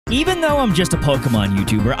Even though I'm just a Pokemon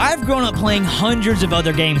YouTuber, I've grown up playing hundreds of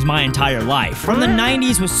other games my entire life. From the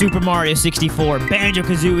 90s with Super Mario 64,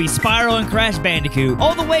 Banjo-Kazooie, Spyro, and Crash Bandicoot,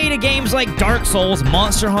 all the way to games like Dark Souls,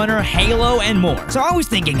 Monster Hunter, Halo, and more. So I was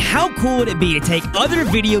thinking, how cool would it be to take other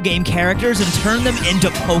video game characters and turn them into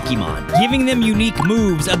Pokemon, giving them unique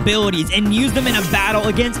moves, abilities, and use them in a battle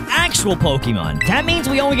against actual Pokemon. That means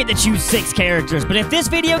we only get to choose 6 characters, but if this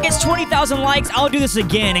video gets 20,000 likes, I'll do this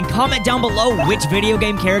again, and comment down below which video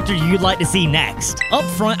game character you'd like to see next. Up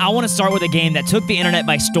front, I want to start with a game that took the internet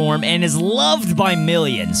by storm and is loved by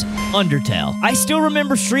millions, Undertale. I still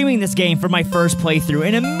remember streaming this game for my first playthrough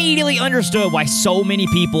and immediately understood why so many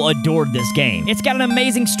people adored this game. It's got an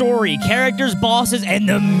amazing story, characters, bosses, and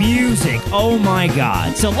the music. Oh my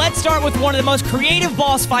god. So let's start with one of the most creative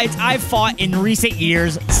boss fights I've fought in recent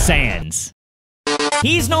years, Sans.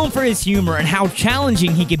 He's known for his humor and how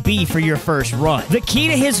challenging he could be for your first run. The key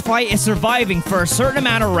to his fight is surviving for a certain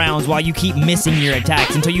amount of rounds while you keep missing your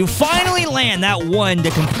attacks until you finally land that one to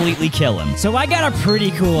completely kill him. So I got a pretty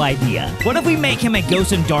cool idea. What if we make him a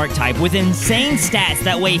Ghost and Dark type with insane stats,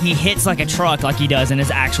 that way he hits like a truck like he does in his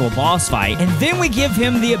actual boss fight, and then we give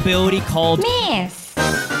him the ability called Miss,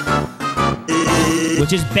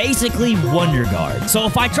 which is basically Wonder Guard. So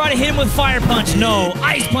if I try to hit him with Fire Punch, no.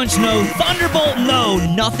 Ice Punch, no. Thunderbolt, no.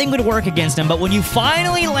 Nothing would work against him, but when you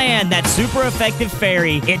finally land that super effective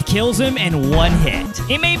fairy, it kills him in one hit.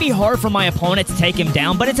 It may be hard for my opponent to take him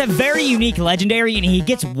down, but it's a very unique legendary, and he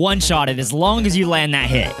gets one-shotted as long as you land that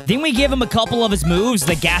hit. Then we give him a couple of his moves,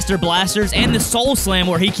 the Gaster Blasters and the Soul Slam,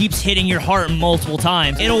 where he keeps hitting your heart multiple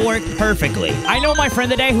times. It'll work perfectly. I know my friend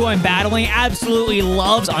today, who I'm battling, absolutely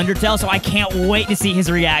loves Undertale, so I can't wait to see his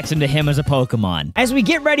reaction to him as a Pokemon. As we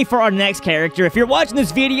get ready for our next character, if you're watching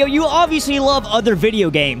this video, you obviously love other video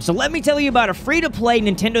games, so let me tell you about a free-to-play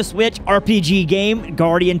Nintendo Switch RPG game,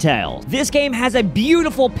 Guardian Tales. This game has a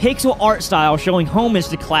beautiful pixel art style showing homage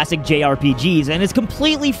to classic JRPGs, and is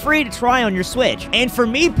completely free to try on your Switch. And for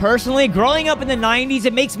me personally, growing up in the 90s,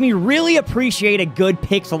 it makes me really appreciate a good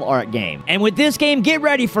pixel art game. And with this game, get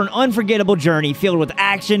ready for an unforgettable journey filled with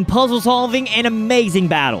action, puzzle solving, and amazing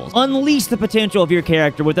battles. Unleash the potential of your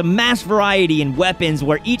character with a mass variety in weapons,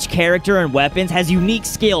 where each character and weapons has unique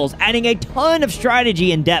skills, adding a ton of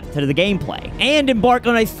strategy and depth to the gameplay. And embark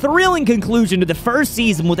on a thrilling conclusion to the first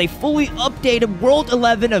season with a fully updated World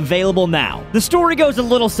 11 available now. The story goes a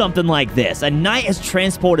little something like this. A knight is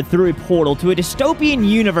transported through a portal to a dystopian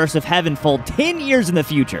universe of Heavenfold 10 years in the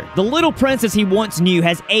future. The little princess he once knew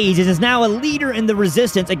has aged and is now a leader in the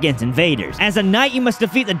resistance against invaders. As a knight, you must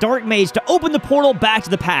defeat the Dark Mage to open the portal back to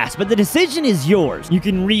the past, but the decision is yours. You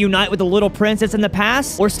can reunite with the little princess in the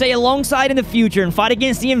past, or stay alongside in the future and fight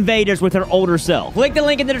against the invaders with her older self. Click the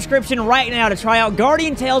link in the description right now to try out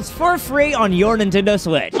Guardian Tales for free on your Nintendo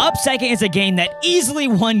Switch. Up second is a game that easily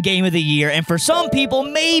won Game of the Year, and for some people,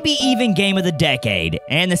 maybe even Game of the Decade.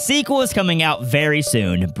 And the sequel is coming out very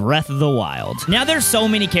soon, Breath of the Wild. Now, there's so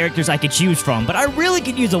many characters I could choose from, but I really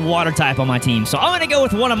could use a water type on my team, so I'm gonna go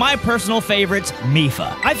with one of my personal favorites,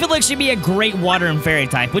 Mipha. I feel like she'd be a great water and fairy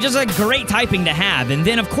type, which is a great typing to have, and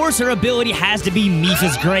then of course her ability has to be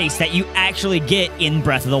Mipha's Grace that you actually get in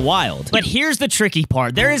Breath of the Wild. But here's the tricky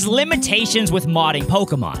part. There is limitations with modding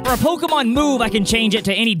Pokemon. For a Pokemon move, I can change it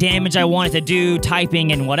to any damage I want it to do,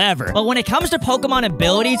 typing, and whatever. But when it comes to Pokemon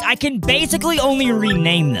abilities, I can basically only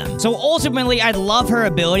rename them. So ultimately, I'd love her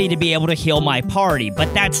ability to be able to heal my party,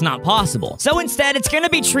 but that's not possible. So instead, it's gonna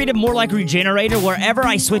be treated more like Regenerator. Wherever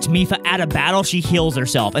I switch Mipha at a battle, she heals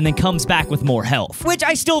herself and then comes back with more health, which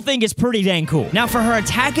I still think is pretty dang cool. Now, for her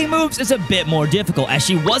attacking moves, it's a bit more difficult, as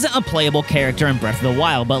she wasn't a playable character in Breath of the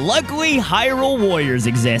Wild, but luckily, Hyrule Warriors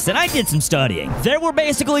exist, and I did some studying. There were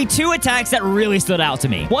basically 2 attacks that really stood out to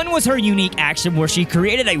me. One was her unique action where she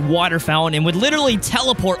created a water fountain and would literally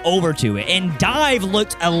teleport over to it, and Dive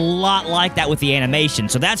looked a lot like that with the animation,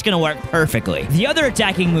 so that's gonna work perfectly. The other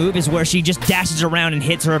attacking move is where she just dashes around and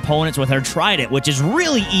hits her opponents with her Trident, which is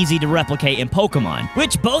really easy to replicate in Pokemon,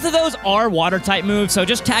 which both of those are water-type moves, so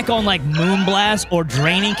just tack on like Moonblast or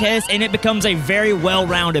Draining Kiss, and it becomes a very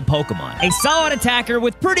well-rounded Pokemon. A solid attacker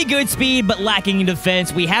with pretty good speed but lacking in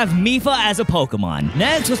defense, we have Mipha as a Pokemon.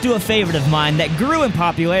 Next, let's do a favorite of mine that grew in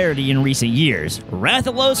popularity in recent years,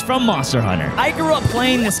 Rathalos from Monster Hunter. I grew up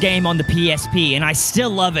playing this game on the PSP, and I still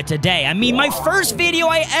love it today. I mean, my first video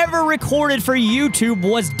I ever recorded for YouTube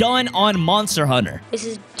was done on Monster Hunter. This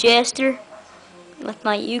is Jester. with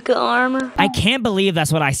my Yuka armor. I can't believe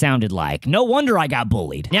that's what I sounded like. No wonder I got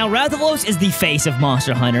bullied. Now, Rathalos is the face of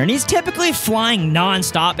Monster Hunter, and he's typically flying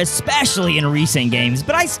non-stop, especially in recent games,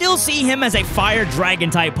 but I still see him as a fire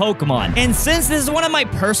dragon-type Pokemon. And since this is one of my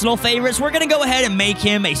personal favorites, we're gonna go ahead and make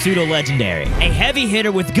him a pseudo-legendary. A heavy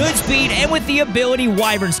hitter with good speed and with the ability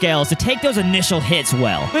Wyvern Scales to take those initial hits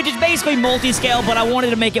well, which is basically multi-scale, but I wanted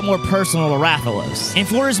to make it more personal to Rathalos. And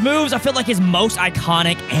for his moves, I feel like his most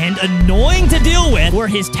iconic and annoying to deal with were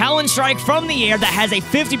his Talon Strike from the air that has a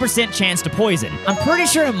 50% chance to poison. I'm pretty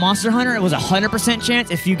sure in Monster Hunter it was a 100%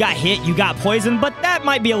 chance if you got hit, you got poisoned, but that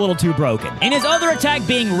might be a little too broken. And his other attack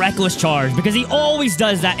being Reckless Charge, because he always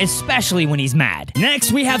does that, especially when he's mad.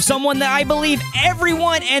 Next, we have someone that I believe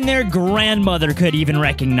everyone and their grandmother could even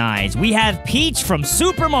recognize. We have Peach from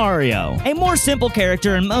Super Mario. A more simple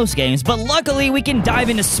character in most games, but luckily we can dive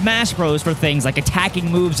into Smash Bros for things like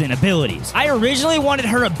attacking moves and abilities. I originally wanted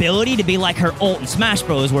her ability to be like her ult in Smash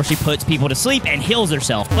Bros, where she puts people to sleep and heals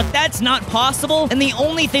herself, but that's not possible, and the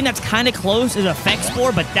only thing that's kind of close is Effect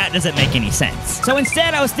Spore, but that doesn't make any sense. So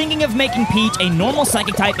instead, I was thinking of making Peach a normal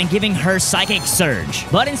Psychic type and giving her Psychic Surge,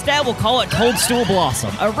 but instead we'll call it Toadstool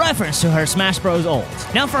Blossom, a reference to her Smash Bros ult.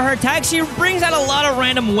 Now for her attack, she brings out a lot of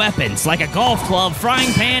random weapons, like a golf club,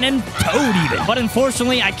 frying pan, and Toad even. But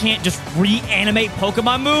unfortunately, I can't just reanimate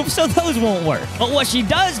Pokemon moves, so those won't work. But what she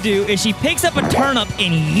does do is she picks up a turnip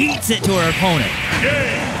and yeets it to her opponent.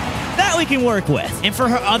 That we can work with. And for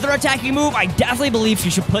her other attacking move, I definitely believe she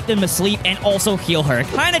should put them to sleep and also heal her,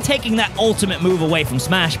 kind of taking that ultimate move away from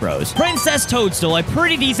Smash Bros. Princess Toadstool, a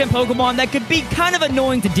pretty decent Pokemon that could be kind of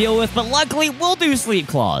annoying to deal with, but luckily we'll do Sleep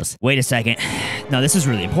Claws. Wait a second. No, this is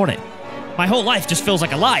really important. My whole life just feels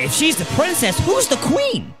like a lie. If she's the princess, who's the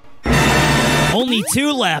queen? Only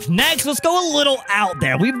 2 left. Next, let's go a little out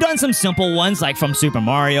there. We've done some simple ones like from Super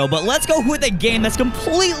Mario, but let's go with a game that's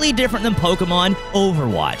completely different than Pokemon,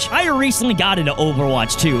 Overwatch. I recently got into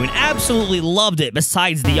Overwatch 2 and absolutely loved it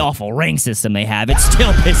besides the awful rank system they have. It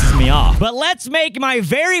still pisses me off. But let's make my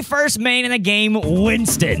very first main in the game,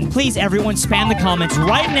 Winston. Please, everyone, spam the comments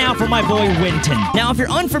right now for my boy, Winton. Now, if you're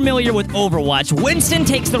unfamiliar with Overwatch, Winston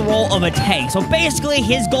takes the role of a tank. So basically,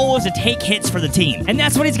 his goal is to take hits for the team. And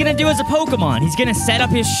that's what he's gonna do as a Pokemon. He's gonna set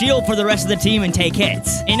up his shield for the rest of the team and take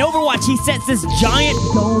hits. In Overwatch, he sets this giant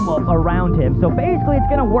dome up around him. So basically, it's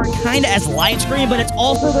gonna work kinda as light screen, but it's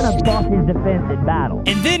also gonna buff his defense in battle.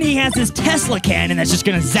 And then he has this Tesla cannon that's just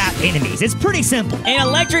gonna zap enemies. It's pretty simple. An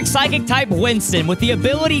electric psychic type Winston with the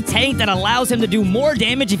ability Tank that allows him to do more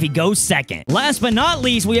damage if he goes second. Last but not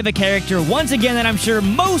least, we have a character, once again, that I'm sure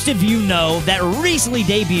most of you know that recently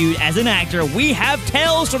debuted as an actor. We have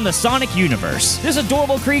Tails from the Sonic universe. This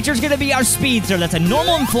adorable creature is gonna be our speedster that's a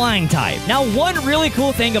normal and flying type. Now, one really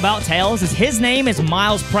cool thing about Tails is his name is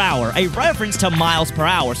Miles Per Hour, a reference to miles per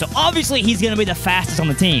hour. So obviously he's gonna be the fastest on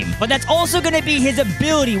the team. But that's also gonna be his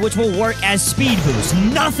ability, which will work as speed boost.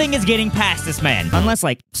 Nothing is getting past this man. Unless,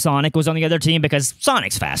 like, Sonic was on the other team because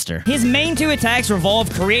Sonic's faster. His main 2 attacks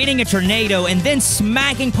revolve creating a tornado and then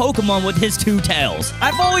smacking Pokemon with his 2 tails.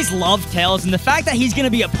 I've always loved Tails, and the fact that he's gonna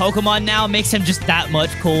be a Pokemon now makes him just that much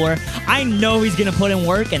cooler. I know he's gonna put in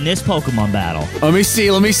work in this Pokemon battle. Let me see.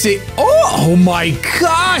 Oh my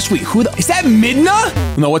gosh. Wait, is that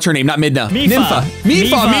Midna? No, what's her name? Not Midna. Mifa.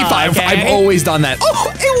 Mifa. Okay. I've always done that.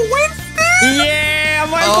 Oh, it went there. Yeah,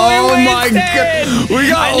 my boy Winston. My god. We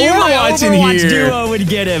got Overwatch in here. duo would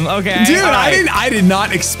get him. Okay. Dude, right. I did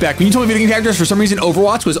not expect. When you told me video game characters, for some reason,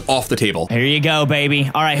 Overwatch was off the table. Here you go, baby.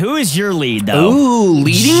 All right, who is your lead, though? Ooh,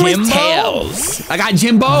 leading Jimbo? with Tails. I got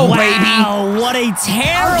Jimbo, baby. Wow, what a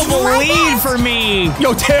terrible lead for me.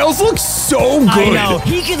 Yo, Tails looks so good. I know.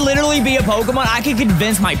 He could literally be a Pokemon. I could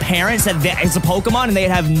convince my parents that it's a Pokemon, and they'd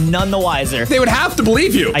have none the wiser. They would have to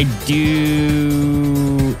believe you. I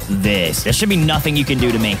do this. There should be nothing you can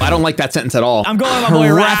do to me. I don't like that sentence at all. I'm going with my boy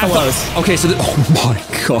Rathalos. Okay, so oh my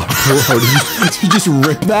god, bro, did you just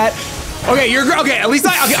rip that? Okay, okay. At least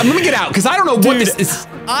let me get out because I don't know what this is.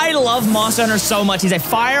 I love Monster Hunter so much. He's a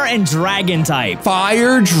fire and dragon type.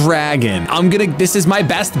 Fire dragon. This is my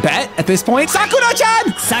best bet at this point.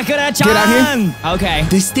 Sakura-chan! Sakura-chan! Get out here. Okay.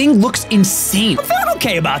 This thing looks insane. I'm feeling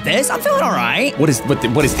okay about this. I'm feeling all right. What is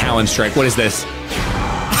Talon Strike? What is this?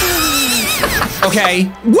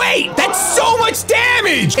 Okay. Wait, that's so much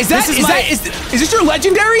damage. Is this your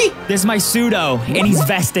legendary? This is my pseudo, and he's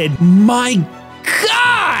vested. My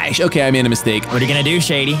gosh. Okay, I made a mistake. What are you gonna do,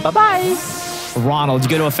 Shady? Bye-bye. Ronald, did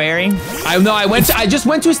you go to a fairy? I just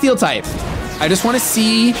went to a steel type. I just want to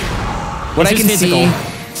see what I can see.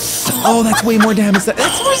 Oh, that's way more damage. That's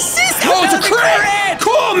resist. Oh, it's a crit.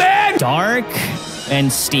 Cool, man. Dark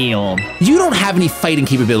and steel. You don't have any fighting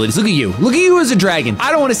capabilities. Look at you. Look at you as a dragon.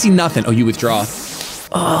 I don't want to see nothing. Oh, you withdraw.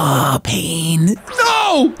 Oh, pain.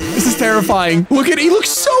 No! This is terrifying. Look at, he looks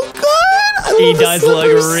so good. He does look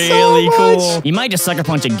really cool. You might just Sucker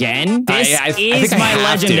Punch again. This I is think my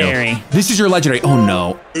legendary. This is your legendary. Oh,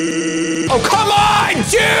 no. Oh, come on,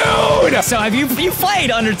 dude! So have you played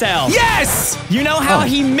Undertale? Yes! You know how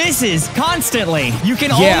he misses constantly. You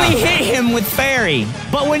can only hit him with Fairy.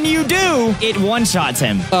 But when you do, it one-shots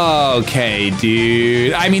him. Okay,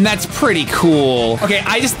 dude. I mean, that's pretty cool. Okay,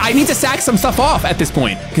 I need to sack some stuff off at this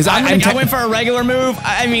point. Because I went for a regular move.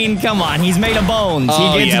 I mean, come on. He's made of bones.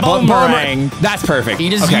 Oh, He gets boomerang. That's perfect. He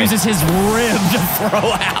just uses his rib to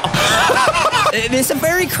throw out. It's a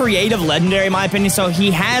very creative legendary, in my opinion. So he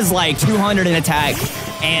has like 200 in attack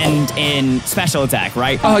and in special attack,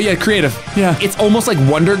 right? Oh, yeah, creative. Yeah. It's almost like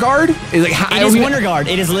Wonder Guard. It's like, it is Wonder Guard.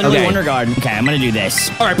 It is literally Wonder Guard. Okay, I'm going to do this.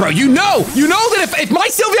 All right, bro. You know that if my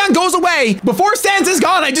Sylveon goes away before Stanza's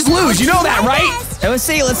gone, I just lose. You know that, right? Let's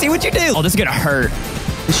see what you do. Oh, this is going to hurt.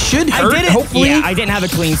 It should hurt, hopefully. Yeah, I didn't have a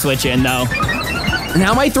clean switch in, though.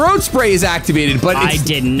 Now my throat spray is activated, but I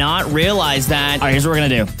did not realize that. All right, here's what we're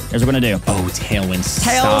gonna do. Oh, Tailwind,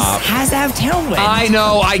 Tails has to have Tailwind. I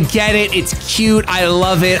know, I get it. It's cute. I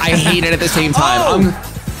love it. I hate it at the same time.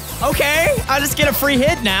 Okay, I just get a free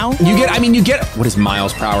hit now. You get, what is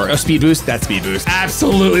miles per hour? Oh, speed boost? That's speed boost.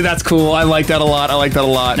 Absolutely, that's cool. I like that a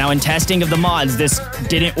lot. Now, in testing of the mods, this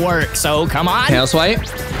didn't work, so come on. Tail swipe?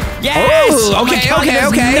 Yes! Oh,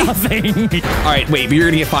 okay. Nothing. All right, wait, but you're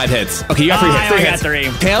gonna get 5 hits. Okay, you got 3 hits. I got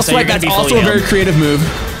 3. Tail swipe, that's also a very creative move.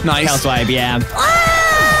 Nice. Tail swipe, yeah.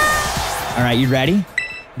 All right, you ready?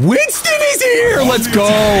 Winston is here! Let's go!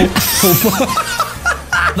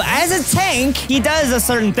 But as a tank, he does a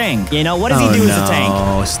certain thing. You know, what does he do as a tank?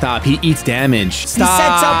 Oh, stop. He eats damage. Stop. He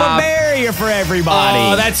sets up a barrier for everybody.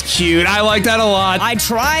 Oh, that's cute. I like that a lot. I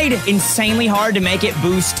tried insanely hard to make it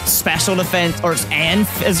boost special defense and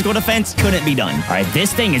physical defense. Couldn't be done. All right,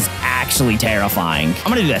 this thing is actually terrifying.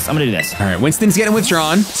 I'm gonna do this. All right, Winston's getting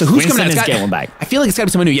withdrawn. So who's coming out? Getting back. I feel like it's gotta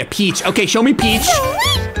be someone new. Yeah, Peach. Okay, show me Peach.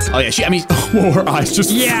 Oh, yeah, whoa, her eyes just...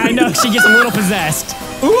 Yeah, I know. She gets a little possessed.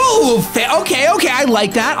 Ooh, okay. I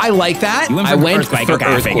like that. You went for Earthquake.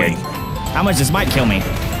 Okay. How much? This might kill me.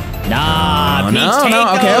 Nah, Peach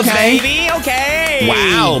tank those, baby. Okay.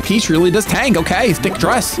 Wow, Peach really does tank. Okay, thick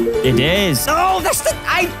dress. It is. Oh,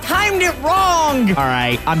 I timed it wrong. All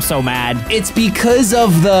right, I'm so mad. It's because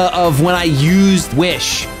of when I used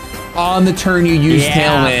Wish. On the turn you used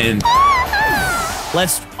Tailwind.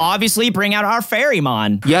 Let's obviously bring out our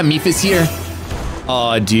Fairymon. Yeah, Mipha's here.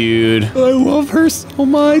 Oh, dude. I love her so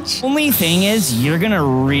much. Only thing is, you're gonna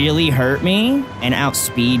really hurt me and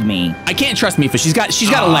outspeed me. I can't trust Mipha. She's got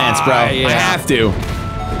a lance, bro. Yeah. I have to.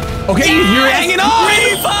 Okay, you're hanging on.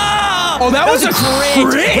 Mipha! Oh, that was a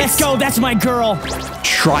crit. Let's go. That's my girl.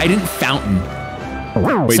 Trident Fountain.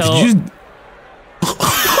 Wait, so, did you...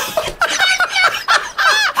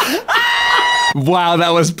 Wow,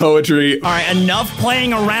 that was poetry. All right, enough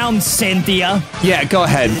playing around, Cynthia. Yeah, go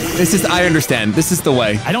ahead. I understand. This is the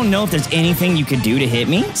way. I don't know if there's anything you could do to hit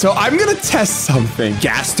me. So I'm gonna test something.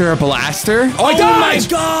 Gaster, Blaster. Oh my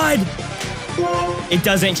God! It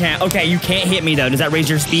doesn't count. Okay, you can't hit me though. Does that raise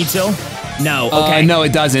your speed still? No, okay. No,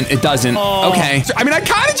 it doesn't. Oh. Okay. I mean, I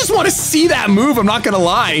kind of just want to see that move. I'm not gonna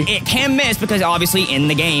lie. It can miss because obviously in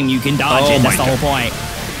the game you can dodge it. That's the whole point.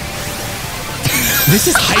 This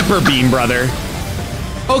is Hyper Beam, brother.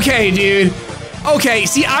 Okay, dude. Okay,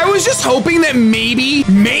 see, I was just hoping that maybe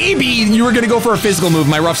you were gonna go for a physical move.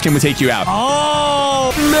 My rough skin would take you out.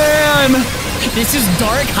 Oh, man. This is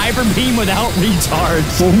Dark Hyper Beam without recharge.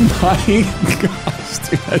 Oh my gosh,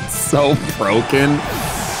 dude, that's so broken.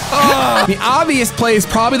 The obvious play is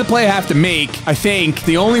probably the play I have to make, I think.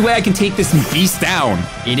 The only way I can take this beast down.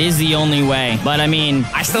 It is the only way. But I mean,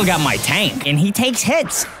 I still got my tank, and he takes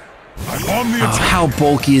hits. How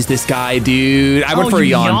bulky is this guy, dude? I went for a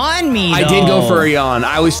yawn. Yawn me, though. I did go for a yawn.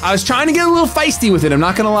 I was trying to get a little feisty with it. I'm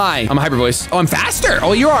not gonna lie. I'm a hyper voice. Oh, I'm faster.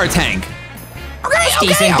 Oh, you are a tank.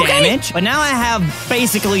 Decent damage. But now I have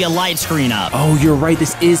basically a light screen up. Oh, you're right.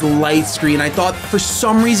 This is light screen. I thought for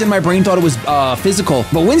some reason my brain thought it was physical.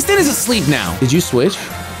 But Winston is asleep now. Did you switch?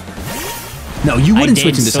 No, you wouldn't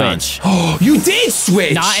switch into Sans. Oh, you did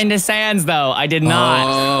switch! Not into Sans, though. I did not.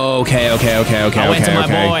 Oh, okay. I went to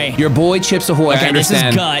my boy. Your boy, Chips Ahoy, I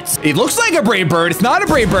understand. This is Guts. It looks like a Brave Bird. It's not a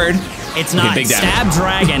Brave Bird. It's not. Big Stab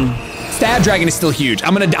Dragon. Stab Dragon is still huge.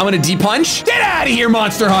 I'm gonna D-punch. Get out of here,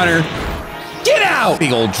 Monster Hunter. Get out!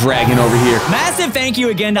 Big old dragon over here. Massive thank you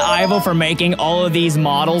again to Ivo for making all of these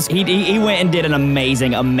models. He went and did an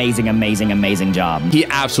amazing job. He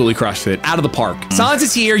absolutely crushed it. Out of the park. Sans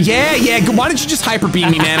is here. Yeah. Why don't you just hyper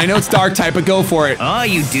beam me, man? I know it's dark type, but go for it. Oh,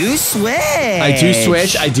 you do switch.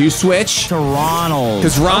 I do switch. To Ronald.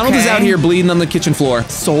 Because Ronald is out here bleeding on the kitchen floor.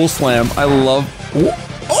 Soul Slam. I love...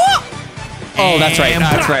 Oh, that's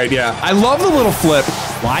right, yeah. I love the little flip.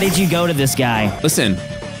 Why did you go to this guy? Listen,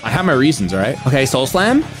 I have my reasons, all right? Okay, Soul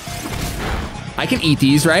Slam. I can eat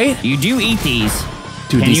these, right? You do eat these.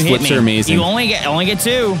 Dude, these flips are amazing. You only get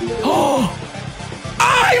 2. Oh!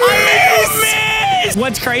 I missed!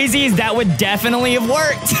 What's crazy is that would definitely have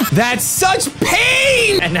worked. That's such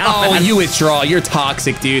pain! Oh, you withdraw. You're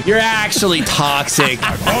toxic, dude. You're actually toxic.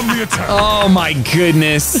 On the attack. Oh my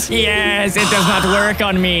goodness. Yes, it does not work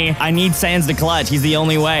on me. I need Sans to clutch. He's the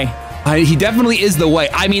only way. He definitely is the way.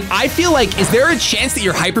 I mean, I feel like, is there a chance that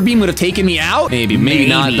your Hyper Beam would have taken me out? Maybe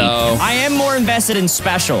not, though. I am more invested in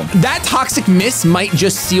special. That Toxic Miss might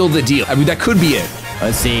just seal the deal. I mean, that could be it.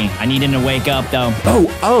 Let's see. I need him to wake up, though.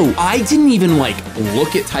 Oh, I didn't even, like,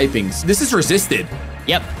 look at typings. This is resisted.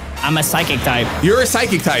 Yep, I'm a Psychic type. You're a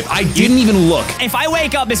Psychic type. I didn't even look. If I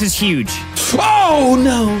wake up, this is huge. Oh,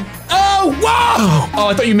 no. Oh, whoa! Oh,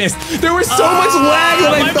 I thought you missed. There was so much lag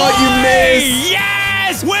that I thought you missed.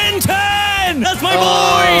 Yes, Winton! That's my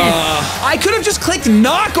boy! I could have just clicked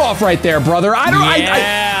knockoff right there, brother.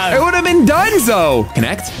 I would have been donezo.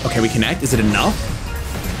 Connect? Okay, we connect. Is it enough?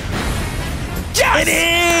 Yes! It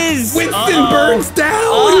is! Winston burns down!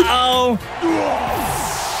 Uh-oh!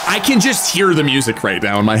 I can just hear the music right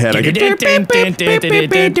now in my head. You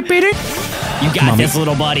got this,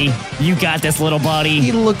 little buddy. You got this, little buddy.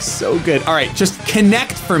 He looks so good. All right, just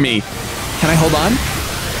connect for me. Can I hold on?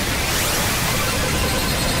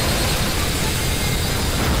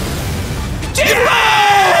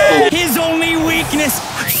 His only weakness,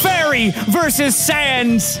 Fairy versus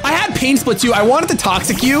Sans. I had Pain Split too. I wanted to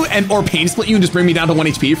Toxic you or Pain Split you and just bring me down to 1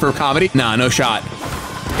 HP for comedy. Nah, no shot.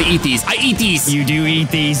 I eat these. You do eat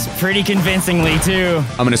these pretty convincingly too.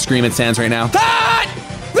 I'm gonna scream at Sans right now.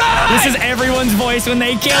 This is everyone's voice when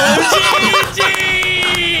they kill him.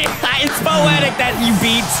 GG! It's poetic that you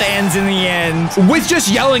beat Sans in the end. With just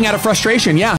yelling out of frustration, yeah.